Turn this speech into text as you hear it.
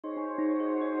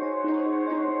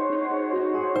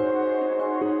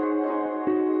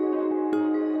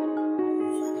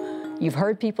You've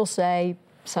heard people say,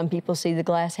 some people see the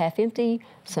glass half empty,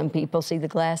 some people see the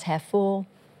glass half full.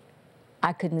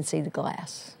 I couldn't see the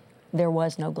glass. There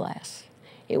was no glass.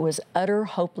 It was utter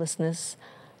hopelessness,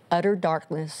 utter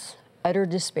darkness, utter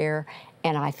despair,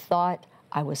 and I thought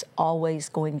I was always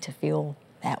going to feel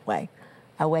that way.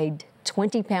 I weighed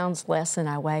 20 pounds less than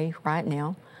I weigh right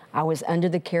now. I was under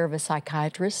the care of a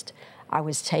psychiatrist. I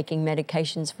was taking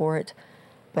medications for it,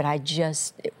 but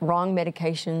wrong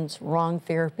medications, wrong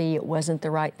therapy, it wasn't the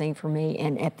right thing for me.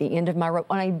 And at the end of my rope,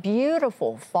 on a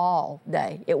beautiful fall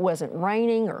day, it wasn't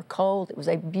raining or cold, it was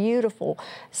a beautiful,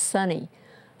 sunny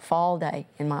fall day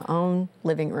in my own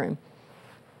living room.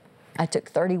 I took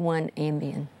 31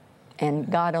 Ambien, and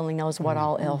God only knows what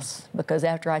all else, because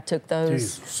after I took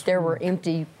those, there were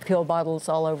empty pill bottles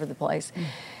all over the place.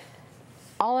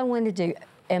 All I wanted to do,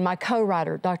 and my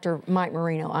co-writer, Dr. Mike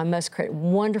Marino, I must credit,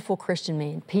 wonderful Christian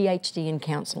man, PhD in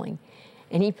counseling.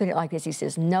 And he put it like this, he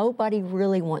says, nobody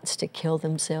really wants to kill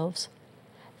themselves.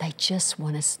 They just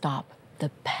want to stop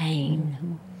the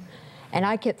pain. And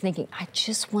I kept thinking, I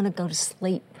just want to go to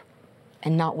sleep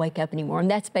and not wake up anymore. And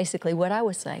that's basically what I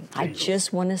was saying. I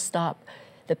just want to stop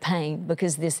the pain,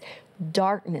 because this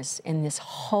darkness and this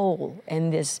hole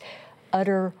and this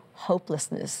utter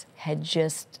hopelessness had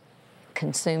just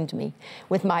consumed me.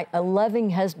 With my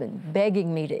loving husband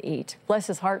begging me to eat. Bless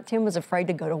his heart, Tim was afraid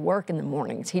to go to work in the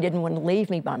mornings. He didn't want to leave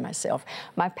me by myself.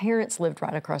 My parents lived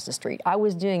right across the street. I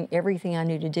was doing everything I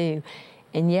knew to do,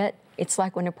 and yet it's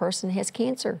like when a person has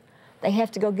cancer. They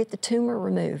have to go get the tumor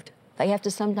removed. They have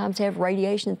to sometimes have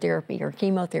radiation therapy or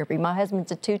chemotherapy. My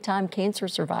husband's a 2-time cancer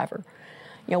survivor.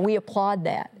 You know, we applaud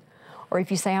that. Or if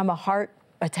you say I'm a heart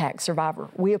attack survivor,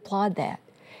 we applaud that.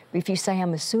 But if you say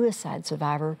I'm a suicide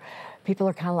survivor, people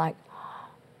are kind of like,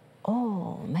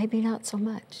 oh, maybe not so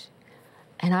much.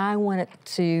 And I wanted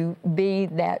to be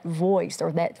that voice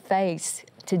or that face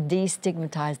to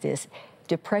destigmatize this.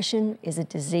 Depression is a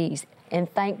disease, and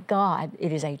thank God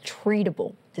it is a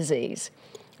treatable disease.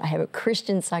 I have a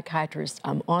Christian psychiatrist.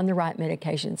 I'm on the right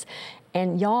medications.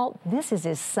 And y'all, this is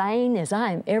as sane as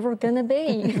I am ever gonna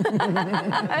be.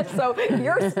 So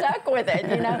you're stuck with it,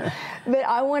 you know? But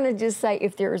I wanna just say,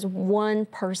 if there is one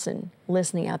person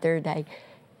listening out there today,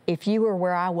 if you were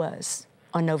where I was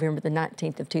on November the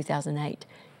 19th of 2008,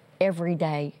 every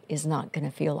day is not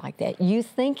gonna feel like that. You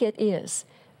think it is,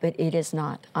 but it is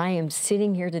not. I am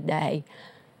sitting here today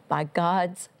by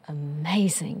God's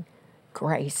amazing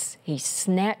grace. He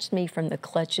snatched me from the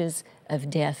clutches of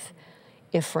death,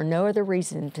 if for no other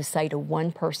reason to say to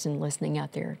one person listening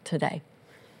out there today,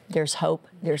 there's hope,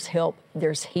 there's help,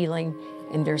 there's healing,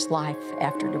 and there's life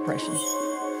after depression.